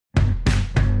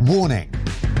Warning: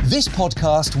 this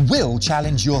podcast will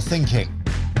challenge your thinking.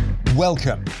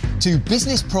 Welcome to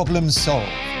Business Problems Solved.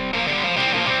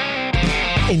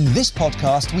 In this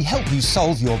podcast, we help you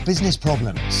solve your business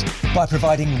problems by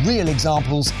providing real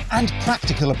examples and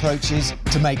practical approaches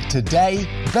to make today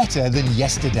better than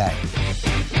yesterday.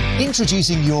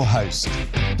 Introducing your host,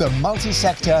 the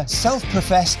multi-sector,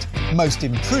 self-professed, most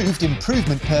improved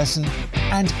improvement person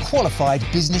and qualified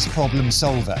business problem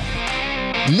solver,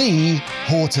 Lee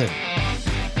Horton.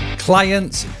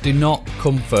 Clients do not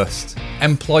come first.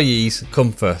 Employees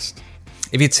come first.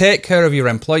 If you take care of your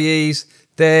employees,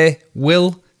 they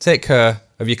will take care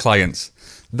of your clients.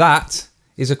 That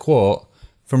is a quote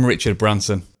from Richard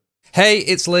Branson. Hey,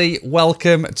 it's Lee.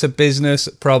 Welcome to Business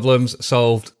Problems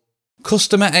Solved.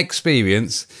 Customer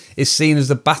experience is seen as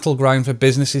the battleground for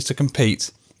businesses to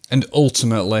compete and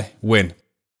ultimately win.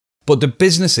 But do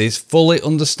businesses fully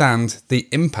understand the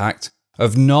impact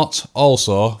of not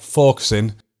also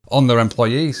focusing on their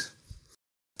employees?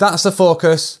 That's the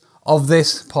focus of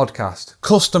this podcast.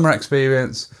 Customer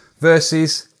experience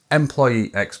versus employee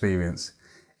experience.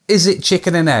 Is it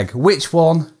chicken and egg? Which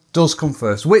one does come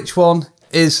first? Which one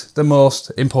is the most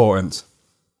important?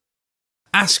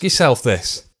 Ask yourself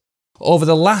this. Over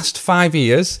the last 5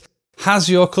 years, has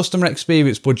your customer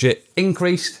experience budget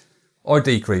increased or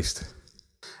decreased?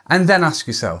 And then ask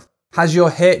yourself, has your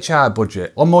HR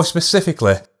budget, or more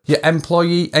specifically, your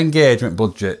employee engagement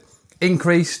budget,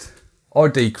 increased or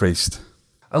decreased?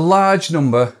 A large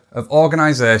number of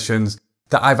organisations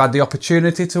that I've had the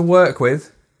opportunity to work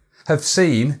with have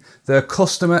seen their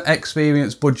customer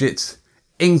experience budgets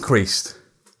increased,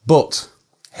 but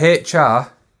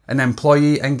HR and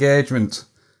employee engagement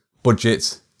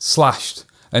budgets slashed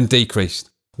and decreased.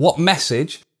 What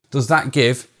message does that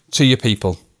give to your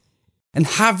people? And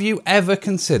have you ever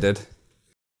considered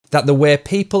that the way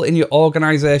people in your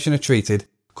organisation are treated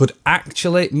could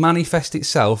actually manifest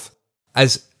itself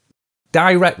as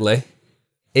directly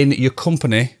in your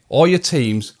company or your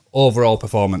team's overall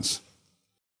performance?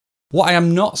 What I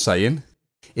am not saying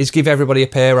is give everybody a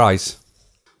pay rise.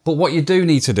 But what you do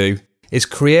need to do is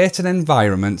create an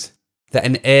environment that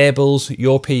enables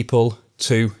your people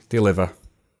to deliver.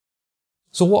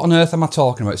 So what on earth am I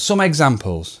talking about? Some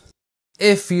examples.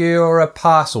 If you're a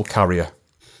parcel carrier,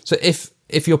 so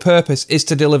if your purpose is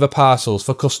to deliver parcels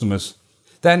for customers,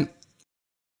 then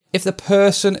if the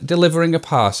person delivering a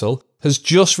parcel has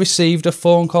just received a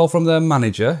phone call from their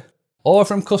manager or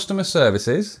from customer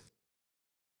services,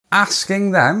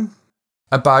 asking them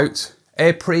about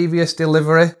a previous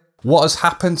delivery, what has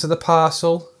happened to the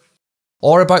parcel,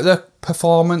 or about their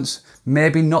performance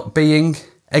maybe not being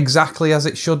exactly as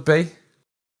it should be,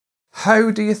 how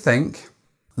do you think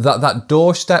that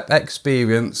doorstep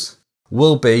experience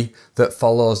will be that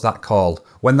follows that call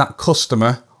when that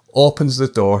customer opens the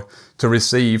door to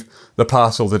receive the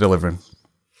parcel they're delivering?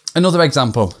 Another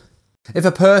example, if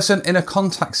a person in a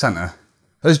contact centre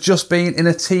has just been in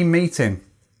a team meeting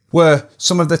where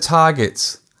some of the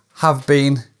targets have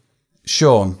been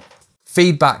shown,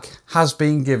 feedback has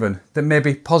been given that may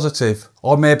be positive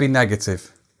or may be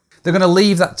negative, they're going to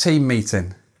leave that team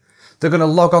meeting, they're going to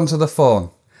log onto the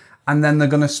phone, and then they're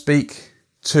going to speak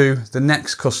to the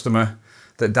next customer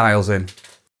that dials in.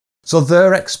 So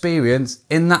their experience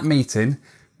in that meeting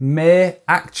may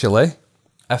actually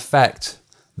affect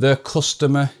their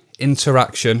customer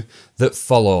interaction that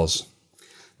follows.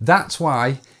 That's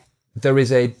why there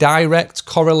is a direct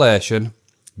correlation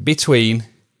between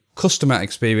customer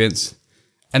experience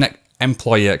and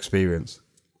employee experience.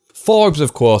 Forbes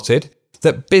have quoted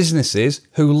that businesses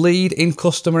who lead in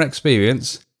customer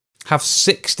experience have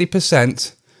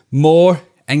 60% more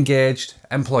engaged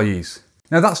employees.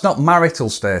 Now that's not marital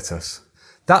status.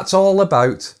 That's all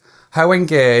about how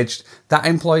engaged that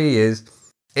employee is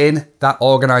in that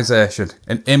organisation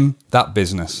and in that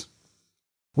business.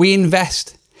 We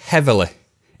invest heavily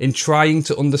in trying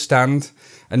to understand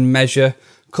and measure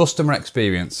customer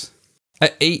experience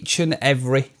at each and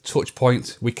every touch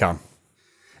point we can.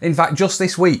 In fact, just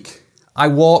this week, I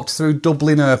walked through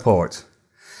Dublin Airport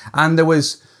and there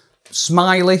was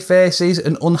smiley faces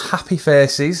and unhappy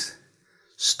faces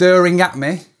staring at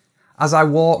me as I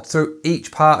walked through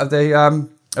each part of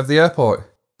the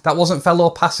airport. That wasn't fellow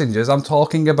passengers. I'm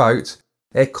talking about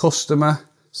a customer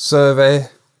survey,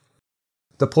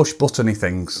 the push buttony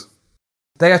things.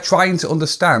 They are trying to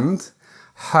understand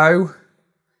how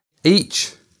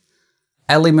each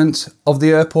element of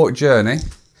the airport journey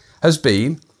has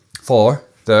been for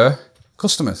their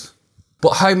customers.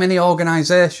 But how many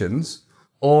organisations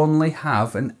only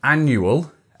have an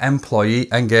annual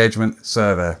employee engagement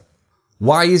survey?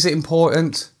 Why is it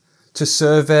important to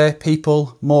survey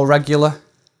people more regular?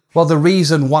 Well, the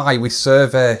reason why we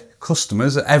survey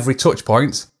customers at every touch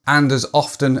point and as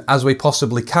often as we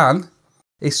possibly can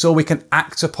is so we can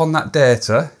act upon that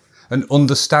data and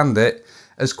understand it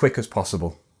as quick as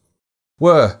possible.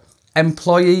 Where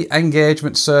employee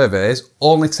engagement surveys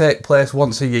only take place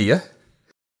once a year,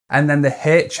 and then the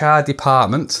HR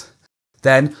department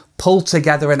then pull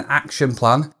together an action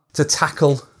plan to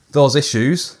tackle those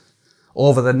issues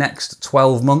over the next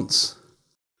 12 months.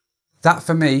 That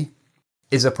for me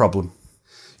is a problem.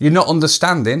 You're not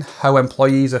understanding how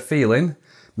employees are feeling,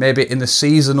 maybe in the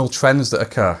seasonal trends that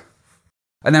occur.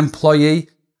 An employee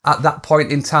at that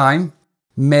point in time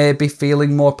may be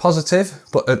feeling more positive,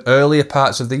 but at earlier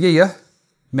parts of the year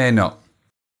may not.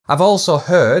 I've also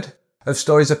heard of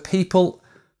stories of people,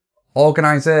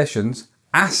 organisations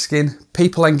asking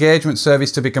people engagement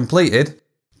surveys to be completed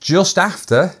just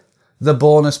after the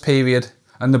bonus period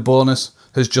and the bonus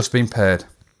has just been paid.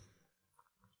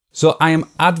 So I am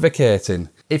advocating,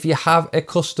 if you have a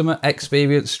customer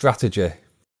experience strategy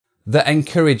that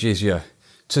encourages you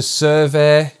to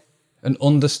survey and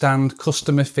understand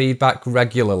customer feedback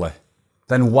regularly,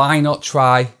 then why not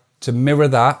try to mirror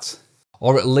that,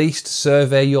 or at least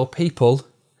survey your people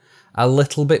a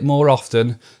little bit more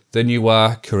often than you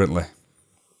are currently.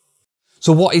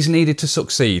 So what is needed to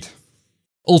succeed?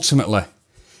 Ultimately,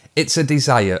 it's a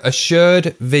desire, a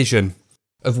shared vision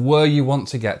of where you want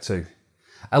to get to.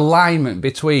 Alignment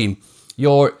between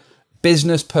your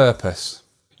business purpose,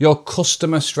 your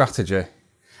customer strategy,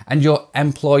 and your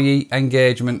employee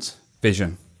engagement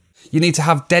vision. You need to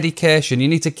have dedication. You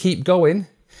need to keep going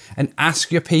and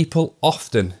ask your people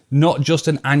often, not just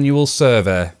an annual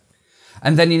survey.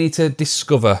 And then you need to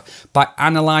discover by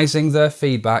analysing their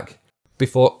feedback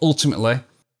before ultimately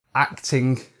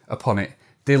acting upon it,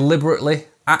 deliberately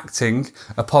acting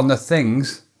upon the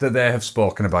things that they have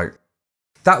spoken about.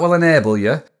 That will enable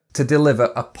you to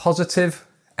deliver a positive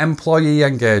employee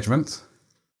engagement,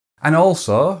 and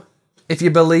also, if you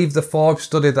believe the Forbes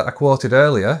study that I quoted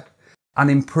earlier, an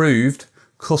improved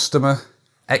customer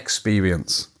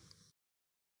experience.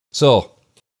 So,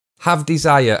 have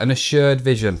desire and a shared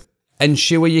vision.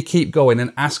 Ensure you keep going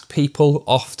and ask people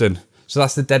often. So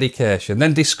that's the dedication.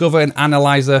 Then discover and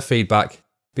analyse their feedback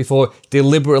before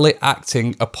deliberately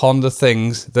acting upon the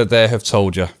things that they have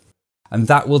told you. And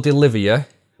that will deliver you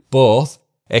both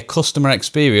a customer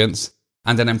experience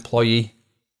and an employee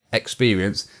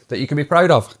experience that you can be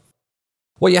proud of.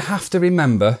 What you have to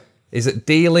remember is that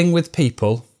dealing with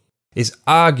people is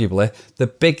arguably the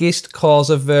biggest cause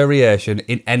of variation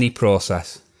in any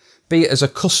process, be it as a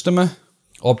customer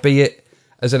or be it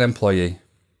as an employee.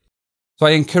 So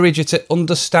I encourage you to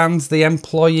understand the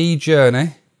employee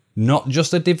journey, not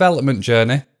just the development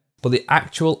journey, but the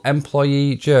actual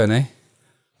employee journey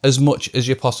as much as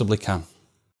you possibly can.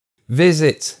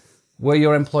 Visit where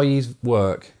your employees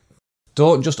work.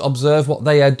 Don't just observe what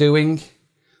they are doing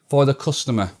for the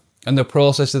customer and the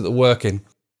process that they're working,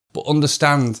 but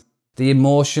understand the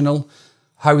emotional,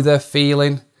 how they're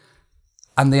feeling,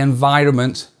 and the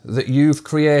environment that you've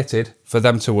created for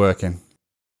them to work in.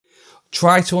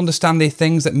 Try to understand the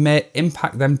things that may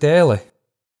impact them daily.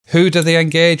 Who do they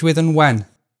engage with and when?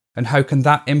 And how can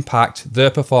that impact their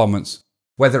performance,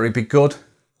 whether it be good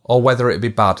or whether it be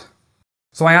bad?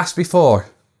 So I asked before,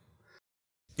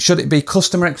 should it be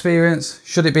customer experience?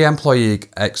 Should it be employee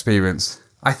experience?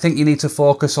 I think you need to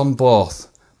focus on both,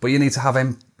 but you need to have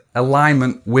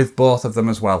alignment with both of them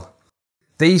as well.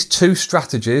 These two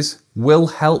strategies will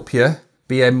help you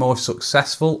be a more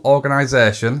successful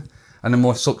organisation and a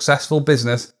more successful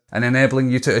business, and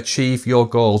enabling you to achieve your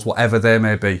goals, whatever they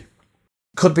may be. It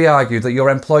could be argued that your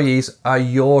employees are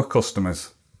your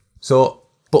customers. But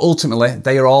ultimately,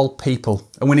 they are all people,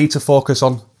 and we need to focus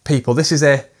on people. This is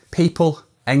a people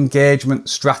engagement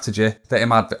strategy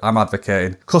that I'm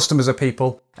advocating. Customers are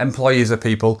people, employees are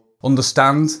people.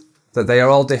 Understand that they are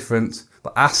all different,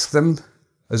 but ask them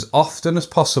as often as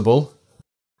possible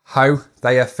how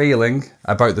they are feeling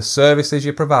about the services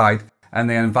you provide and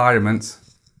the environment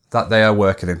that they are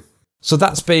working in. So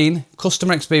that's been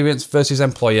customer experience versus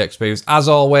employee experience. As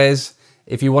always,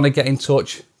 if you want to get in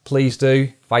touch, please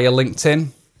do via LinkedIn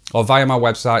or via my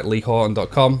website,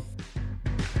 leehorton.com.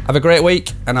 Have a great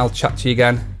week, and I'll chat to you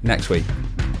again next week.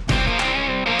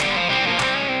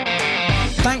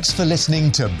 Thanks for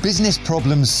listening to Business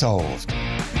Problems Solved.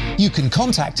 You can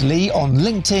contact Lee on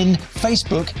LinkedIn,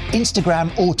 Facebook,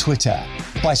 Instagram or Twitter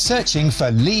by searching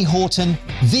for Lee Horton,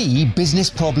 the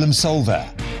Business Problem Solver,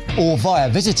 or via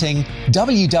visiting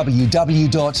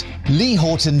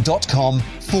www.leehorton.com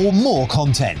for more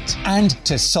content and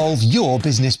to solve your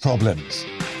business problems.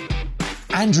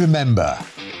 And remember,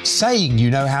 Saying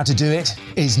you know how to do it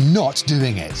is not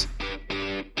doing it.